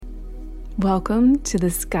Welcome to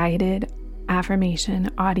this guided affirmation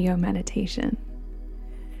audio meditation.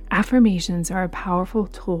 Affirmations are a powerful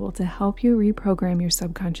tool to help you reprogram your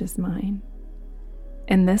subconscious mind.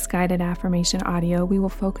 In this guided affirmation audio, we will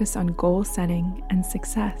focus on goal setting and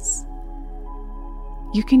success.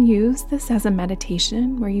 You can use this as a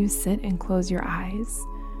meditation where you sit and close your eyes,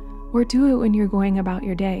 or do it when you're going about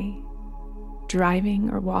your day, driving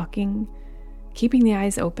or walking, keeping the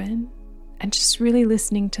eyes open, and just really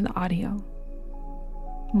listening to the audio.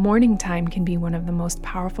 Morning time can be one of the most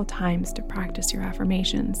powerful times to practice your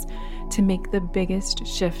affirmations to make the biggest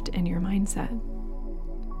shift in your mindset.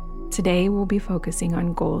 Today, we'll be focusing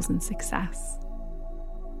on goals and success.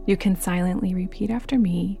 You can silently repeat after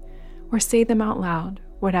me or say them out loud,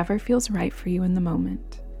 whatever feels right for you in the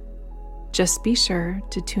moment. Just be sure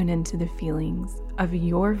to tune into the feelings of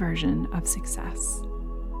your version of success.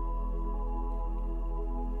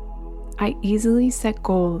 I easily set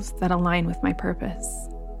goals that align with my purpose.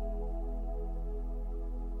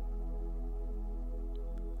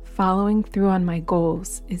 Following through on my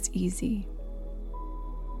goals is easy.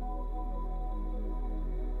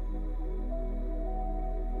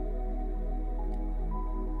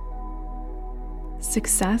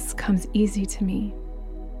 Success comes easy to me.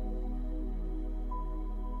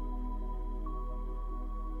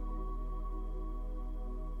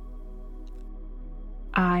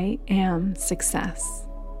 I am success.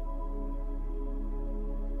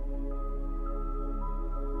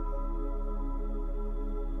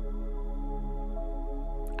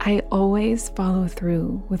 I always follow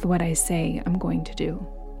through with what I say I'm going to do.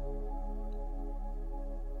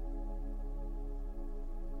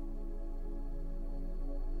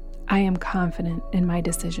 I am confident in my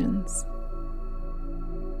decisions.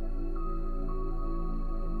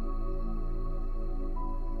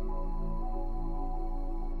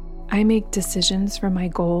 I make decisions for my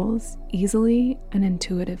goals easily and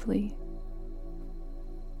intuitively.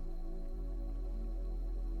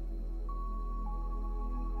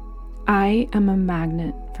 I am a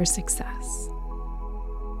magnet for success.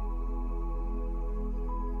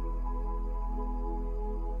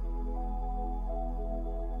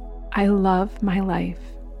 I love my life.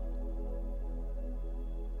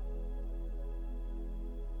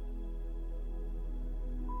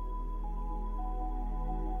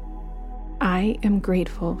 I am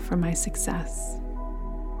grateful for my success.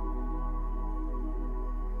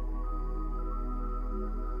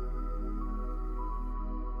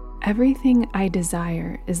 Everything I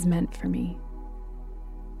desire is meant for me.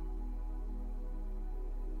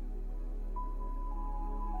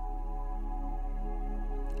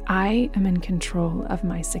 I am in control of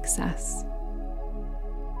my success.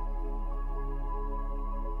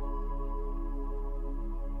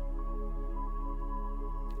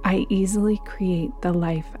 I easily create the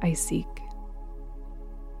life I seek.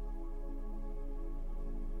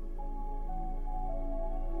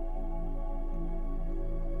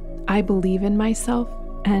 I believe in myself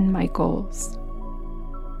and my goals.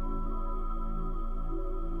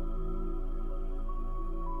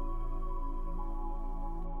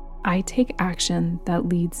 I take action that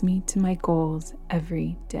leads me to my goals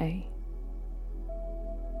every day.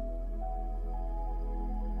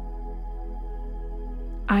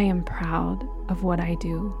 I am proud of what I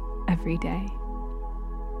do every day.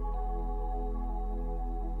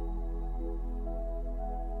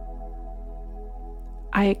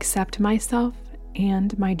 I accept myself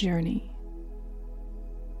and my journey.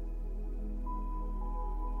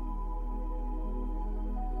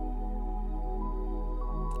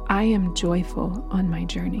 I am joyful on my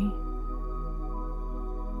journey.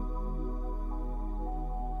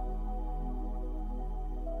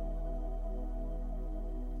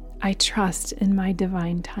 I trust in my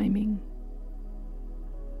divine timing.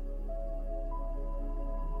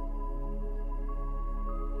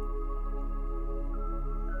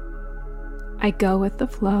 I go with the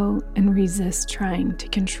flow and resist trying to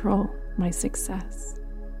control my success.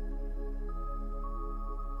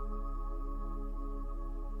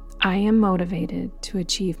 I am motivated to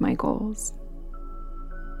achieve my goals.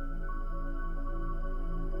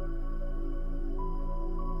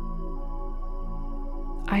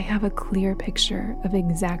 I have a clear picture of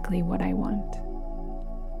exactly what I want.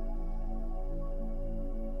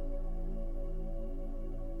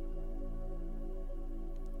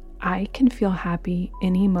 I can feel happy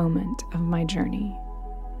any moment of my journey.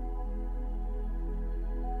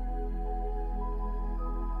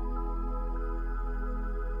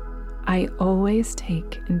 I always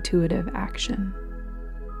take intuitive action.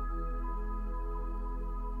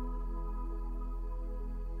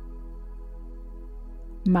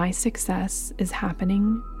 My success is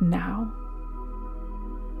happening now.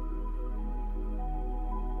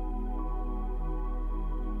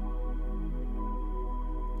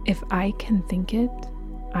 If I can think it,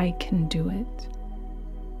 I can do it.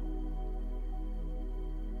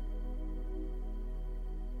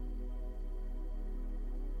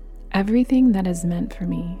 Everything that is meant for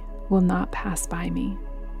me will not pass by me.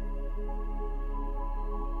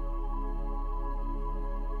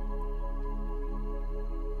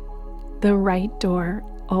 The right door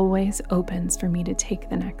always opens for me to take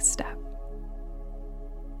the next step.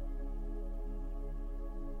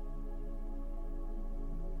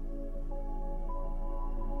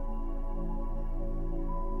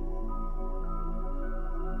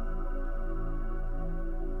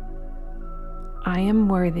 I am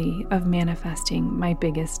worthy of manifesting my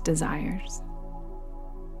biggest desires.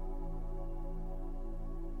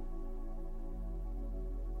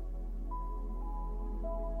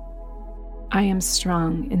 I am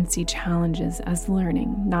strong and see challenges as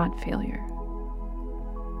learning, not failure.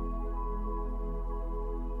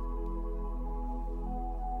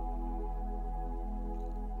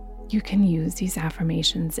 You can use these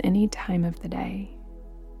affirmations any time of the day.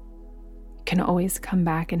 You can always come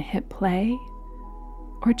back and hit play,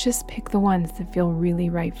 or just pick the ones that feel really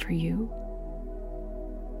right for you.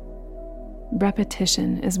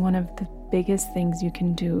 Repetition is one of the biggest things you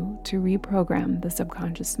can do to reprogram the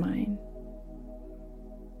subconscious mind.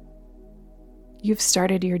 You've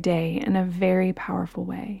started your day in a very powerful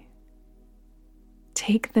way.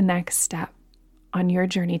 Take the next step on your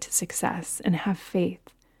journey to success and have faith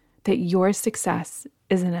that your success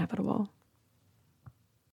is inevitable.